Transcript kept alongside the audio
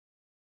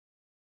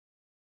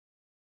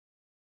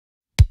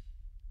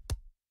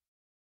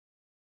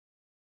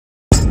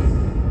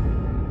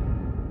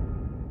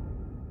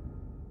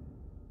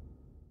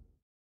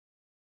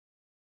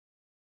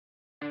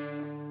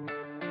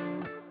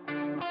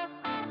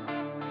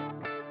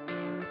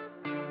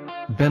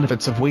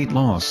Benefits of weight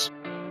loss: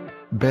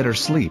 better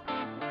sleep,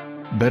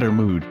 better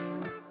mood,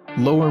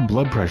 lower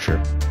blood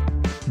pressure,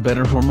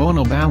 better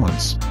hormonal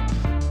balance,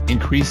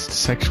 increased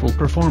sexual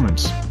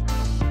performance,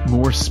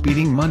 more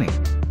speeding money,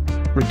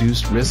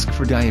 reduced risk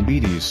for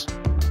diabetes,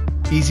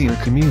 easier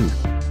commute,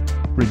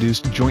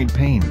 reduced joint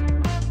pain.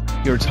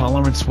 Your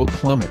tolerance will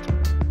plummet.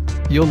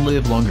 You'll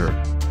live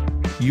longer.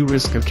 Your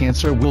risk of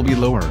cancer will be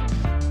lower.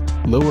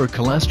 Lower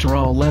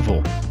cholesterol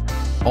level.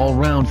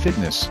 All-round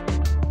fitness.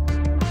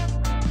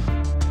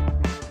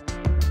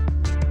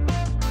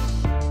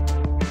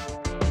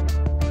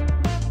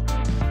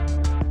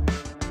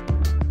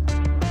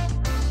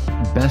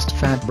 Best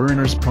Fat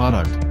Burners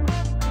product.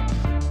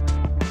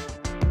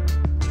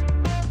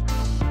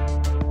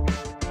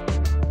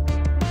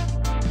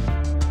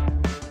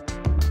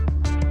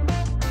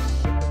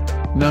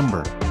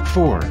 Number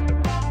 4.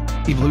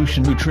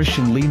 Evlution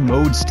Nutrition Lean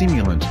Mode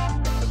Stimulant.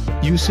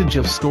 Usage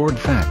of stored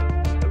fat.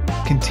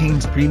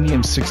 Contains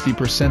premium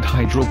 60%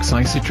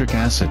 hydroxycitric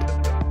acid.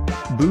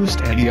 Boost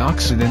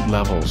antioxidant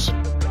levels.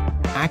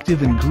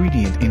 Active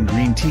ingredient in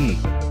green tea.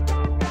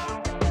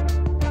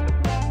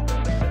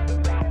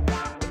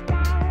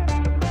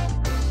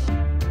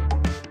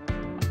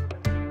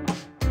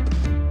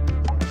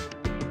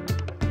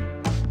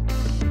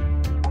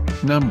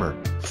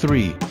 Number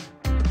 3.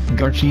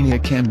 Garcinia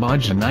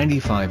Cambogia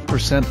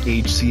 95%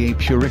 HCA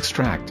Pure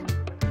Extract.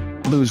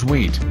 Lose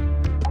weight.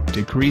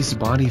 Decrease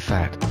body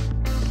fat.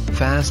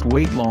 Fast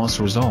weight loss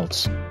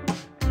results.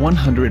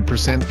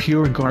 100%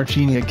 pure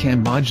Garcinia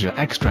Cambogia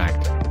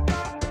extract.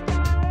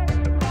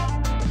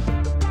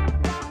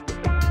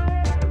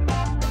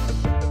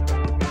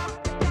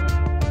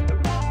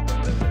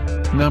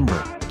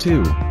 Number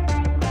 2.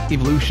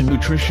 Evlution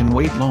Nutrition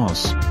Weight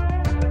Loss.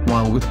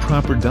 While with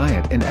proper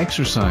diet and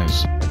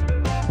exercise.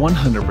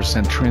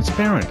 100%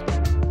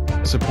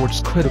 transparent.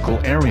 Supports critical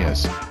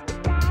areas.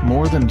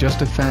 More than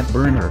just a fat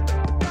burner.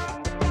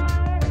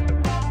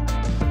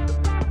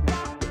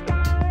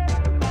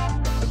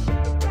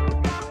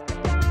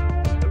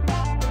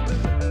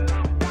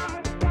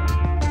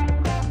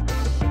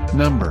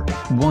 Number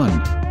 1.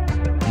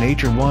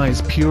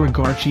 NatureWise Pure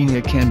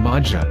Garcinia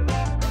Cambogia.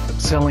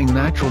 Selling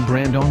natural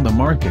brand on the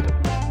market.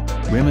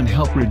 Women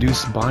help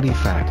reduce body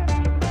fat.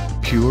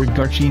 Pure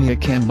Garcinia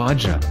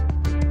Cambogia.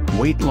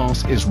 Weight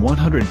loss is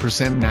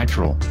 100%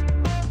 natural.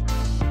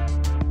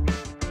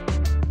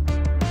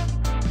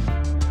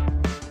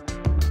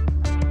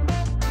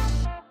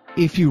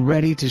 If you're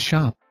ready to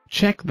shop,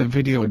 check the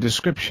video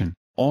description.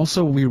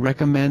 Also, we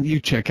recommend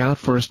you check out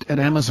first at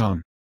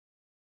Amazon.